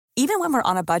Even when we're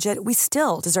on a budget, we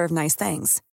still deserve nice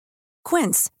things.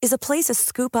 Quince is a place to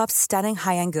scoop up stunning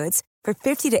high-end goods for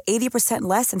 50 to 80%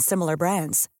 less than similar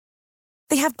brands.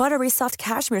 They have buttery soft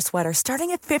cashmere sweaters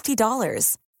starting at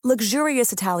 $50,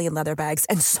 luxurious Italian leather bags,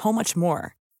 and so much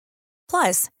more.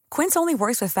 Plus, Quince only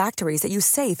works with factories that use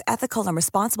safe, ethical, and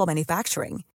responsible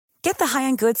manufacturing. Get the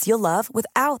high-end goods you'll love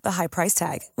without the high price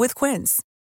tag with Quince.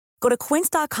 Go to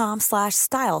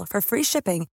quince.com/style for free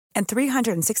shipping and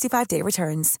 365-day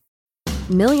returns.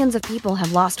 Millions of people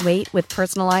have lost weight with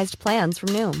personalized plans from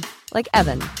Noom. Like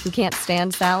Evan, who can't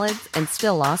stand salads and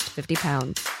still lost 50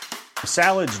 pounds.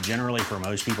 Salads generally for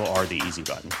most people are the easy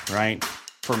button, right?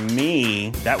 For me,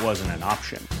 that wasn't an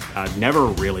option. I never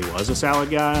really was a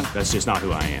salad guy. That's just not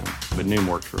who I am. But Noom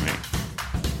worked for me.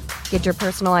 Get your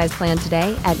personalized plan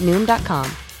today at Noom.com.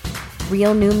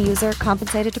 Real Noom user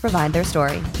compensated to provide their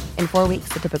story. In 4 weeks,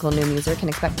 the typical Noom user can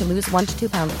expect to lose 1 to 2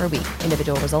 pounds per week.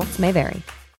 Individual results may vary.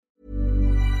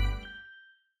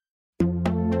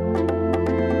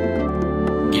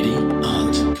 Giddy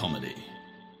Aunt Comedy.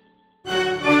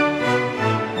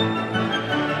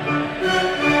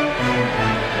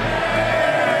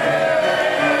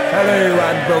 Hello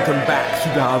and welcome back to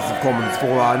the House of Commons for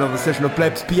another session of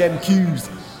Plebs PMQs.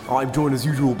 I'm joined as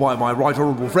usual by my right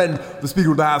honourable friend, the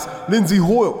Speaker of the House, Lindsay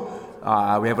Hoyle.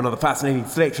 We have another fascinating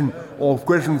selection of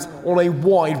questions on a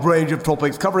wide range of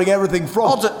topics covering everything from...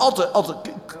 Odder,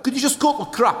 could you just cut the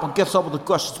crap and get on with the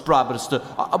questions, Prime Minister?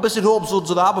 I'm missing home sons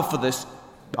of the hammer for this.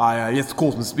 Yes, of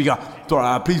course, Mr. Speaker.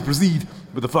 Sorry, please proceed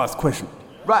with the first question.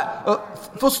 Right,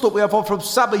 first up we have one from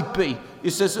Sammy B. He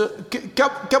says,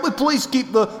 can we please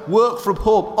keep the work from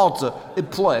home order in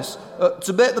place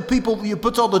to make the people that you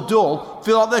put on the dole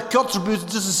feel like they're contributing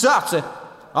to society?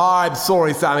 I'm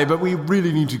sorry, Sammy, but we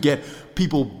really need to get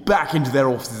people back into their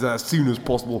offices as soon as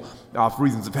possible for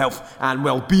reasons of health and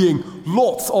well-being.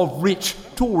 Lots of rich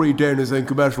Tory donors own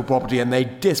commercial property and they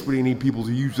desperately need people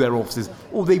to use their offices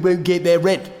or they won't get their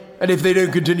rent. And if they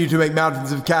don't continue to make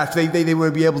mountains of cash, they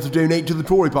won't be able to donate to the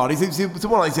Tory party. So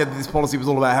when I said that this policy was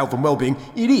all about health and well-being,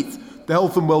 it is the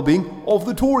health and well-being of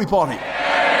the Tory party.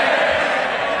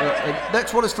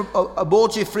 Next one is from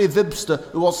Emoji Free Vibster,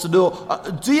 who wants to know,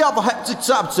 do you have a hectic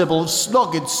timetable of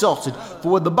snogging sorted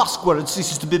for when the mask wearing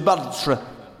ceases to be mandatory?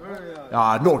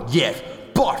 Not yet,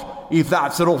 but if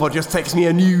that's an offer, just text me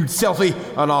a nude selfie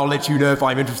and I'll let you know if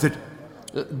I'm interested.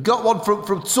 Got one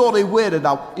from Tony Weiner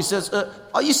now. He says,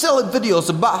 are you selling videos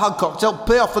of Matt Hancock to help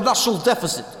pay off the national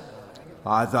deficit?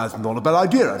 That's not a bad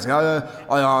idea, actually.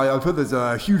 I've heard there's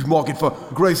a huge market for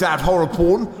gross-out horror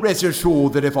porn. Rest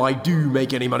assured that if I do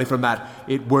make any money from that,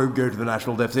 it won't go to the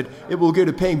national deficit. It will go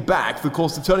to paying back the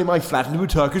cost of turning my flat into a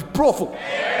Turkish brothel.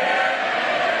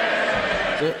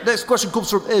 Next question comes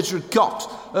from Adrian Cox.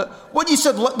 When you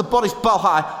said let the bodies pile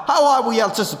high, how high were you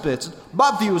anticipating?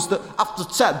 My view is that after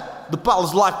 10, the pile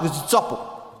is likely to topple.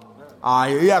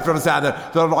 You have to understand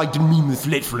that I didn't mean this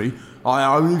literally.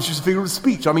 It's just a figure of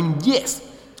speech. I mean, yes,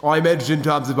 I meant it in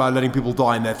terms of letting people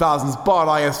die in their thousands, but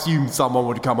I assumed someone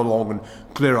would come along and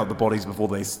clear out the bodies before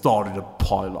they started to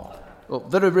pile up. Oh,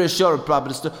 very reassuring, Prime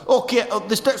Minister. OK,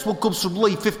 this next one comes from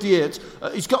Lee, 58.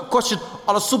 He's got a question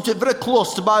on a subject very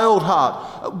close to my own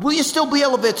heart. Will you still be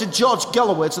elevating George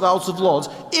Galloway to the House of Lords,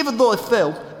 even though he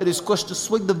failed in his quest to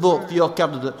swing the vote for your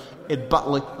candidate in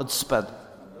Batley and Spen?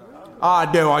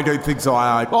 No, I don't think so.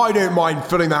 I don't mind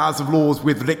filling the House of Lords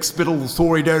with Rick Spittles,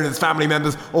 Tory donors, family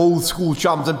members, old school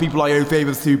chums and people I owe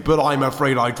favours to, but I'm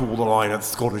afraid I draw the line at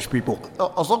Scottish people.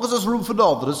 As long as there's room for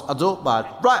Northerners, I don't mind.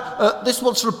 Right, this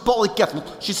one's from Polly Kettle.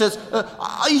 She says,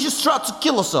 are you just trying to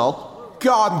kill us all?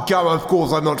 Come, of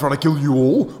course I'm not trying to kill you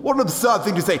all. What an absurd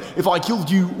thing to say. If I killed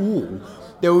you all,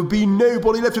 there would be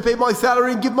nobody left to pay my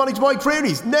salary and give money to my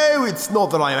cronies. No, it's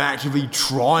not that I'm actively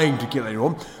trying to kill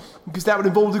anyone, because that would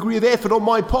involve a degree of effort on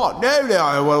my part. What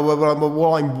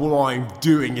I'm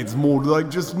doing is more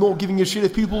like just not giving a shit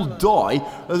if people die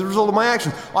as a result of my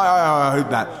actions. I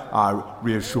hope that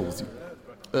reassures you.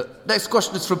 Next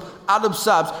question is from Adam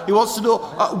Sams. He wants to know,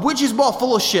 which is more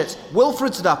full of shit,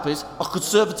 Wilfred's nappies or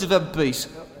Conservative MPs?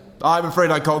 I'm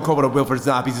afraid I can't comment on Wilfred's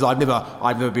nappies as I've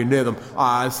never been near them.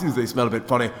 As soon as they smell a bit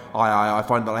funny, I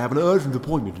find that I have an urgent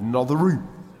appointment in another room.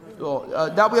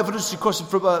 Now we have an interesting question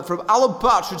from Alan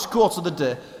Partridge, quote of the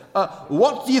day.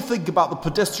 What do you think about the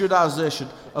pedestrianisation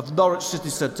of Norwich City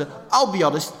Centre? I'll be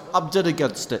honest, I'm dead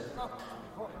against it.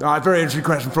 A very interesting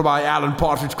question from my Alan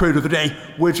Partridge quote of the day,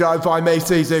 which, if I may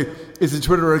say so, is a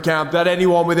Twitter account that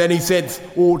anyone with any sense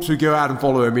ought to go out and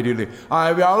follow immediately.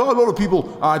 A lot of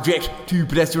people object to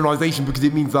pedestrianisation because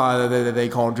it means they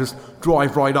can't just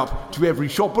drive right up to every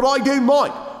shop, but I don't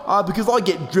mind. Because I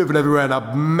get driven everywhere in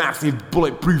a massive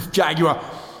bulletproof Jaguar.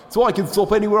 so I can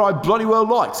stop anywhere I bloody well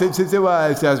like. So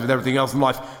as with everything else in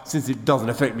life, since it doesn't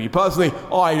affect me personally,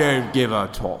 I don't give a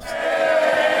toss.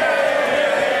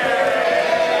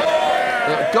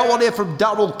 Go on here from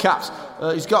Darryl Caps.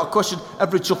 He's got a question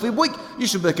every chuffing week. You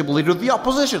should make him leader of the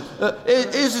opposition.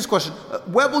 Here's his question.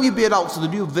 Where will you be announcing the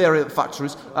new variant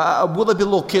factories? And will they be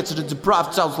located in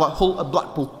deprived towns like Hull and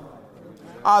Blackpool?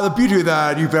 The beauty of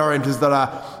the new variant is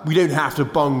that we don't have to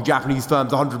bung Japanese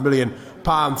firms £100 million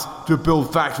to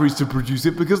build factories to produce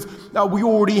it, because we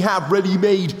already have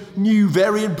ready-made new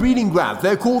variant breeding grounds.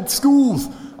 They're called schools.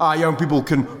 Young people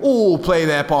can all play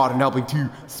their part in helping to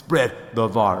spread the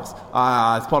virus.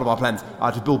 As part of our plans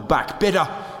to build back better,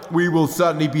 we will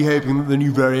certainly be hoping that the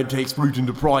new variant takes root in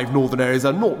deprived northern areas,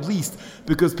 and not least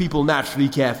because people naturally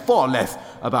care far less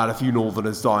about a few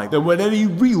northerners dying than when any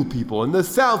real people in the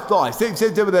south die. So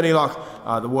with any luck,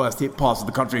 the worst hit parts of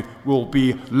the country will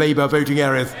be Labour voting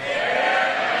areas.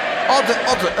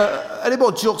 Any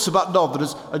more jokes about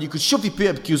northerners, and you could shove your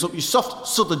PMQs up your soft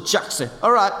southern jacksie.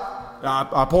 All right.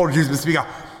 Apologies, Mr. Speaker.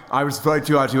 I was referring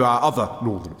to other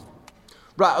northerners.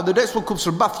 Right, and the next one comes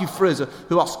from Matthew Fraser,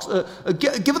 who asks,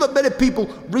 given that many people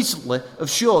recently have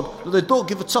shown that they don't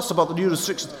give a toss about the new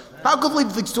restrictions, how could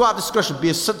leaving things to our discretion be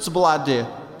a sensible idea?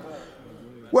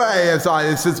 Well, yes, it's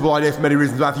a sensible idea for many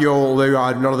reasons, Matthew, although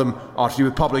none of them are to do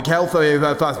with public health.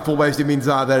 First and foremost, it means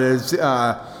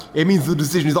it means the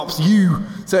decision is up to you.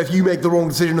 So if you make the wrong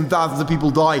decision and thousands of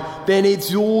people die, then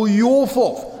it's all your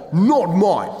fault, not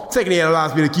mine. Secondly, it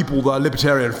allows me to keep all the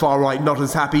libertarian far-right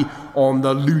nutters happy on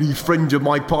the loony fringe of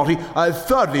my party.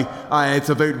 Thirdly, it's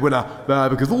a vote winner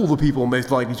because all the people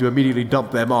most likely to immediately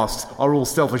dump their masks are all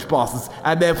selfish bastards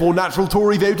and therefore natural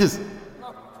Tory voters.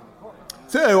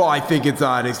 So I think it's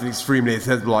an extremely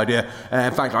sensible idea.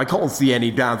 In fact, I can't see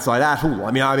any downside at all.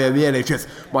 I mean, the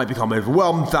NHS might become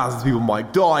overwhelmed, thousands of people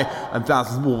might die, and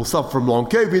thousands more will suffer from long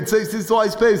COVID. So I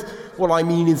suppose what I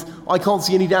mean is I can't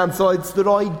see any downsides that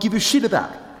I give a shit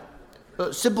about.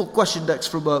 Simple question next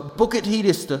from Bucket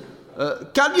Heenister.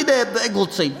 Can you name the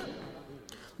England team?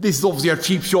 This is obviously a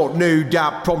cheap shot, no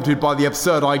doubt prompted by the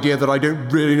absurd idea that I don't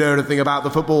really know anything about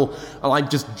the football and I'm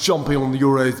just jumping on the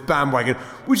Euros bandwagon,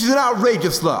 which is an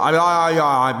outrageous slur.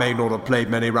 I may not have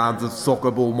played many rounds of soccer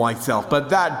ball myself, but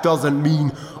that doesn't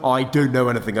mean I don't know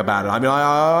anything about it. I mean,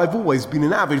 I've always been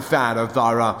an avid fan of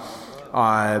our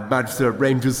Manchester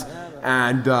Rangers,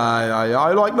 and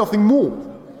I like nothing more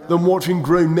than watching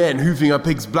grown men hoofing a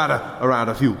pig's bladder around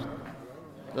a field.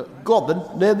 Go on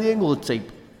then, name the England team.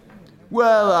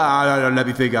 Well, let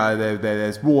me think.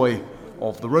 There's Roy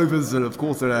of the Rovers, and of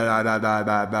course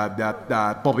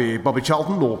Bobby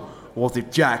Charlton, or was it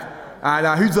Jack? And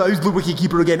who's the wicket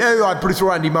keeper again? Oh, I'm pretty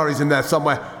sure Andy Murray's in there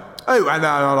somewhere. Oh, and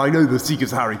I know the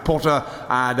Seeker's Harry Potter,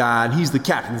 and he's the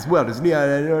captain as well, isn't he?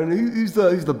 Who's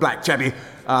the black chappie?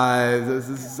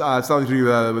 Something to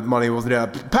do with money, wasn't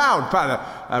it?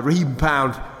 Pound, Raheem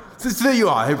Pound. So there you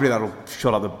are. Hopefully that'll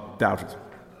shut up the doubters.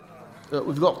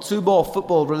 We've got two more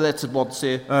football-related ones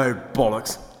here. Oh,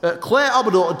 bollocks. Claire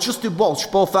Amador and Justin Walsh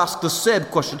both asked the same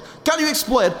question. Can you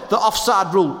explain the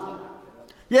offside rule?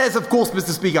 Yes, of course,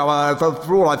 Mr. Speaker.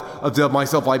 For all I've observed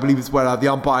myself, I believe it's where the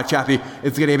umpire chappie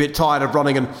is getting a bit tired of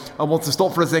running and wants to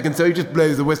stop for a second, so he just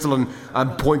blows the whistle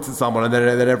and points at someone, and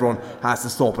then everyone has to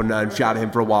stop and shout at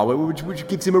him for a while, which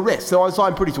gives him a rest. So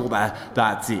I'm pretty sure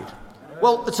that's it.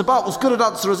 Well, it's about as good an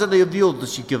answer as any of the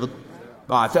others you've given.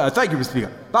 Thank you, Mr.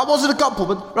 Speaker. That wasn't a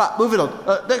compliment. Right, moving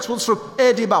on. Next one's from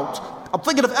A.D. Mount. I'm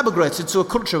thinking of emigrating to a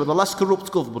country with a less corrupt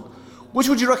government. Which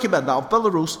would you recommend out of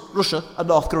Belarus, Russia and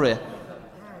North Korea?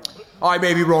 I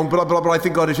may be wrong, but I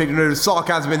think I'd take note of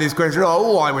sarcasm in this question.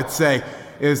 All I would say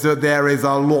is that there is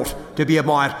a lot to be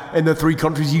admired in the three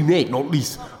countries you name, not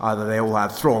least that they all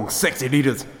have strong, sexy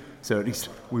leaders. So at least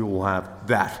we all have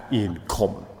that in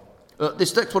common.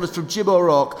 This next one is from Jim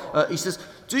O'Rourke. He says,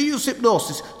 do you use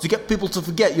hypnosis to get people to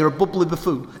forget you're a bubbly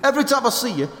buffoon? Every time I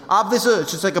see you, I have this urge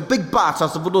to take a big bite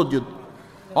out of an onion.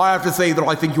 I have to say that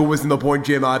I think you're missing the point,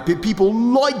 Jim. People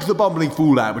like the bumbling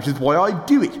fool act, which is why I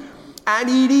do it. And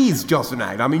it is just an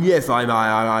act. I mean, yes, I'm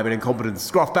an incompetent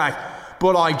scruffbag,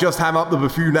 but I just ham up the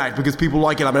buffoon act because people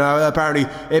like it. I mean, apparently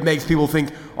it makes people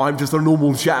think I'm just a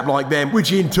normal chap like them,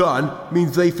 which in turn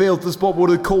means they fail to spot what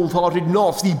a cold-hearted,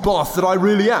 nasty bastard I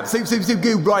really am. So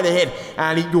go right ahead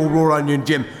and eat your raw onion,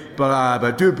 Jim.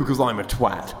 But do it because I'm a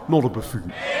twat, not a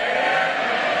buffoon.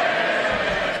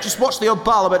 Just watch the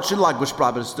unparliamentary language,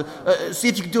 Prime Minister. See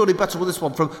if you can do any better with this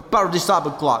one from Barony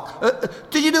Simon Clark.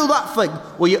 Did you do that thing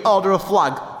where you order a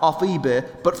flag off eBay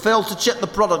but fail to check the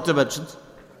product dimensions?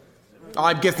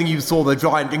 I'm guessing you saw the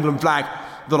giant England flag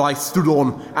that I stood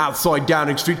on outside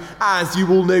Downing Street. As you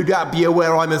will no doubt be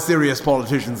aware, I'm a serious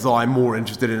politician, so I'm more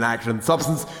interested in action and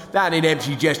substance than in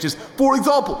empty gestures. For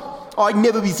example, I'd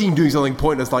never be seen doing something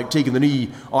pointless like taking the knee.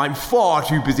 I'm far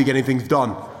too busy getting things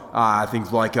done.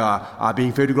 Things like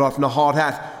being photographed in a hard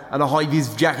hat and a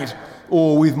high-vis jacket,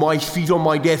 or with my feet on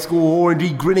my desk, or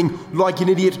indeed grinning like an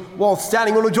idiot while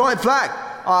standing on a giant flag.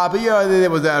 But yeah, there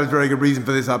was a very good reason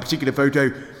for this particular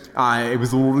photo. It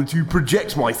was in order to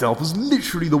project myself as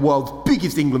literally the world's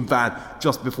biggest England fan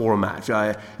just before a match,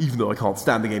 even though I can't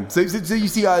stand the game. So you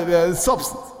see,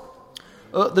 substance.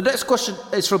 The next question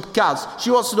is from Kaz.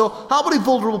 She wants to know, how many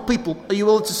vulnerable people are you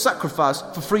willing to sacrifice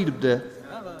for Freedom Day?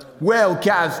 Well,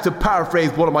 Kaz, to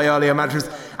paraphrase one of my earlier mantras,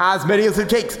 as many as it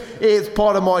takes, it's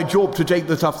part of my job to take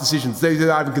the tough decisions. So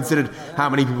I haven't considered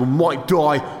how many people might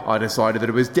die. I decided that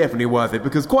it was definitely worth it,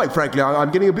 because quite frankly,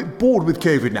 I'm getting a bit bored with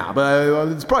COVID now. But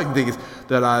the surprising thing is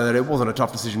that it wasn't a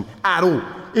tough decision at all.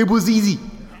 It was easy.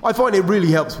 I find it really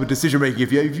helps with decision making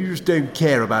if you just don't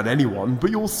care about anyone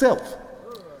but yourself.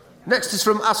 Next is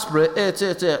from Asprey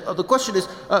 888. The question is,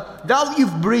 now that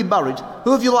you've remarried,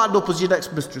 who have you lined up as your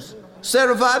next mistress?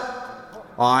 Sarah Van?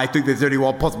 I think there's only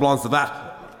one possible answer to that.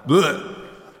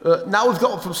 Now we've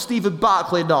got one from Stephen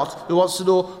Barclay Knott, who wants to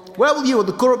know, where will you and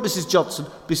the current Mrs. Johnson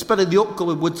be spending the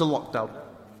upcoming winter lockdown?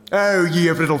 Oh, ye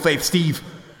of little faith, Steve.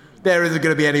 There isn't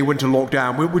going to be any winter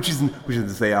lockdown, which isn't to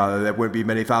say there won't be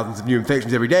many thousands of new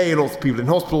infections every day, lots of people in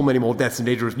hospital, many more deaths and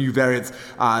dangerous new variants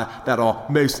that are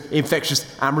most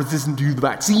infectious and resistant to the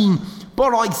vaccine.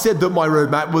 But I said that my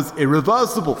roadmap was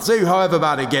irreversible, so however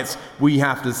bad it gets, we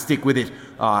have to stick with it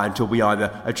until we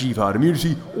either achieve herd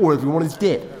immunity or everyone is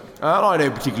dead. And I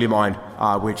don't particularly mind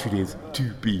which it is,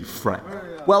 to be frank.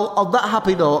 Well, on that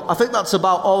happy note, I think that's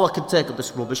about all I can take of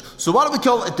this rubbish, so why don't we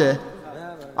call it a day?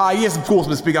 Yes, of course,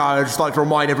 Miss Big Eye. I'd just like to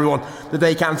remind everyone that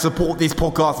they can support this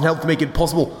podcast and help to make it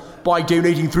possible by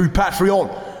donating through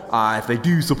Patreon. If they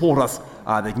do support us,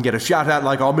 they can get a shout-out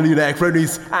like our millionaire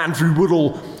cronies Andrew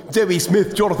Woodall, Zoe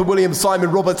Smith, Jonathan Williams,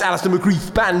 Simon Roberts, Alistair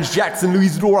McCreath, Bange Jackson,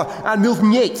 Louise Dora, and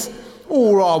Milton Yates.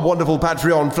 Or our wonderful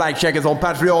Patreon flag checkers on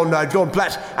Patreon, John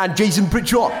Platt and Jason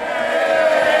Pritchard.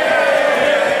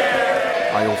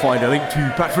 You'll find a link to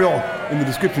Patreon in the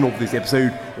description of this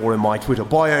episode or in my Twitter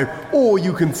bio, or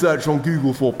you can search on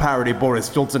Google for Parody Boris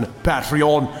Johnson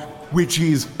Patreon, which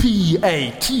is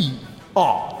Patreon.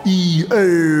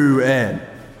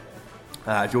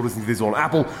 If you're listening to this on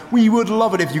Apple, we would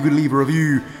love it if you could leave a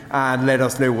review and let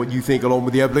us know what you think, along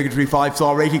with the obligatory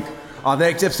 5-star rating. The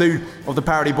next episode of the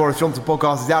Parody Boris Johnson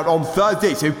podcast is out on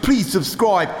Thursday, so please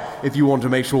subscribe if you want to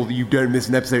make sure that you don't miss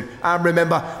an episode. And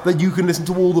remember that you can listen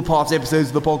to all the past episodes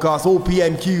of the podcast, or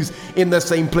PMQs, in the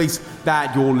same place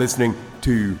that you're listening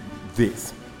to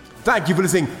this. Thank you for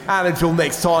listening, and until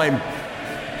next time,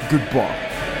 goodbye.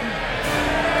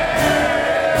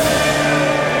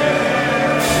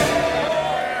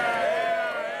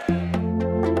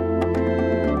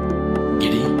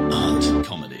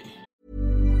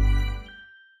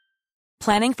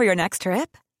 Planning for your next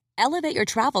trip? Elevate your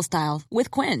travel style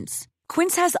with Quince.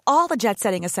 Quince has all the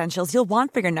jet-setting essentials you'll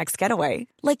want for your next getaway,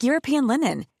 like European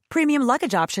linen, premium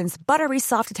luggage options, buttery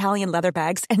soft Italian leather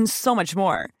bags, and so much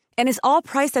more. And is all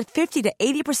priced at 50 to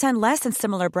 80% less than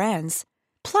similar brands.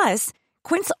 Plus,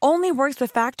 Quince only works with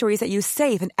factories that use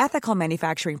safe and ethical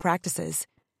manufacturing practices.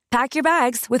 Pack your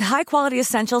bags with high-quality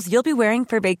essentials you'll be wearing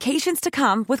for vacations to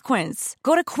come with Quince.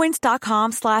 Go to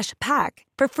quince.com/pack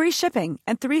for free shipping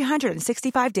and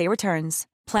 365-day returns.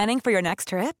 Planning for your next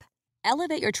trip?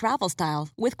 Elevate your travel style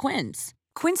with Quince.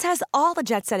 Quince has all the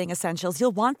jet-setting essentials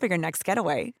you'll want for your next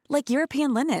getaway, like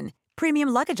European linen, premium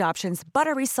luggage options,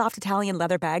 buttery soft Italian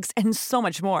leather bags, and so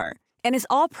much more. And is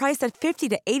all priced at 50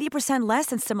 to 80% less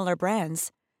than similar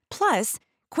brands. Plus,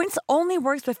 Quince only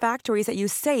works with factories that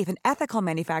use safe and ethical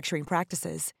manufacturing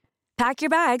practices. Pack your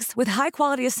bags with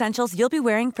high-quality essentials you'll be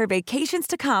wearing for vacations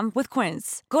to come with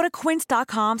Quince. Go to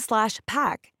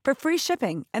quince.com/pack for free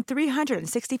shipping and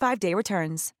 365-day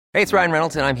returns. Hey, it's Ryan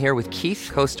Reynolds, and I'm here with Keith,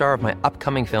 co-star of my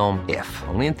upcoming film, If,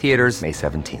 only in theaters May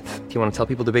 17th. Do you want to tell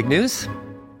people the big news?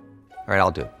 All right,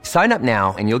 I'll do it. Sign up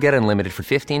now and you'll get unlimited for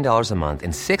 $15 a month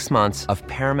and 6 months of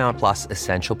Paramount Plus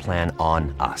Essential Plan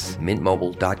on us.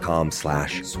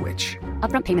 MintMobile.com/switch.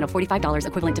 Upfront payment of $45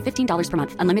 equivalent to $15 per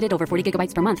month. Unlimited over 40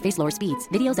 gigabytes per month. Face lower speeds.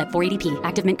 Videos at 480p.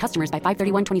 Active Mint customers by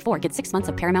 531.24 get 6 months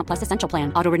of Paramount Plus Essential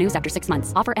Plan. Auto renews after 6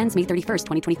 months. Offer ends May 31st,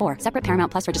 2024. Separate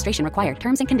Paramount Plus registration required.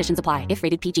 Terms and conditions apply if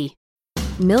rated PG.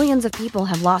 Millions of people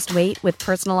have lost weight with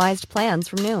personalized plans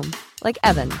from Noom. Like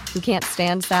Evan, who can't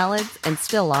stand salads and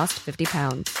still lost 50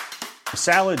 pounds.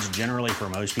 Salads generally for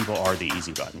most people are the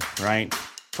easy button, right?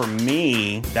 For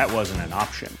me, that wasn't an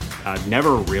option. I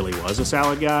never really was a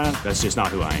salad guy. That's just not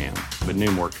who I am. But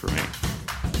Noom worked for me.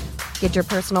 Get your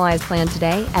personalized plan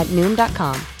today at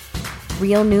Noom.com.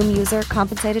 Real Noom user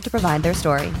compensated to provide their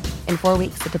story. In 4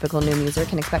 weeks, the typical Noom user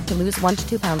can expect to lose 1 to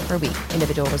 2 pounds per week.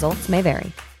 Individual results may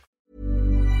vary.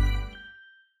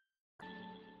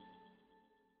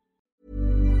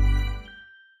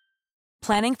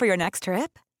 Planning for your next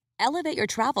trip? Elevate your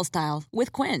travel style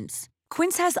with Quince.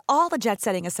 Quince has all the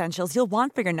jet-setting essentials you'll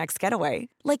want for your next getaway,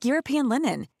 like European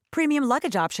linen, premium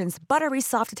luggage options, buttery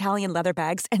soft Italian leather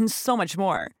bags, and so much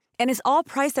more. And is all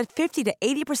priced at 50 to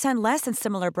 80% less than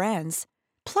similar brands.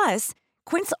 Plus,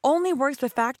 Quince only works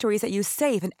with factories that use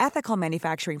safe and ethical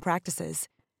manufacturing practices.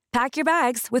 Pack your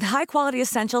bags with high-quality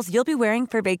essentials you'll be wearing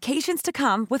for vacations to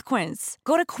come with Quince.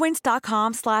 Go to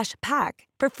quince.com/pack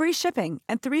for free shipping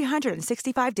and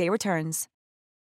 365-day returns.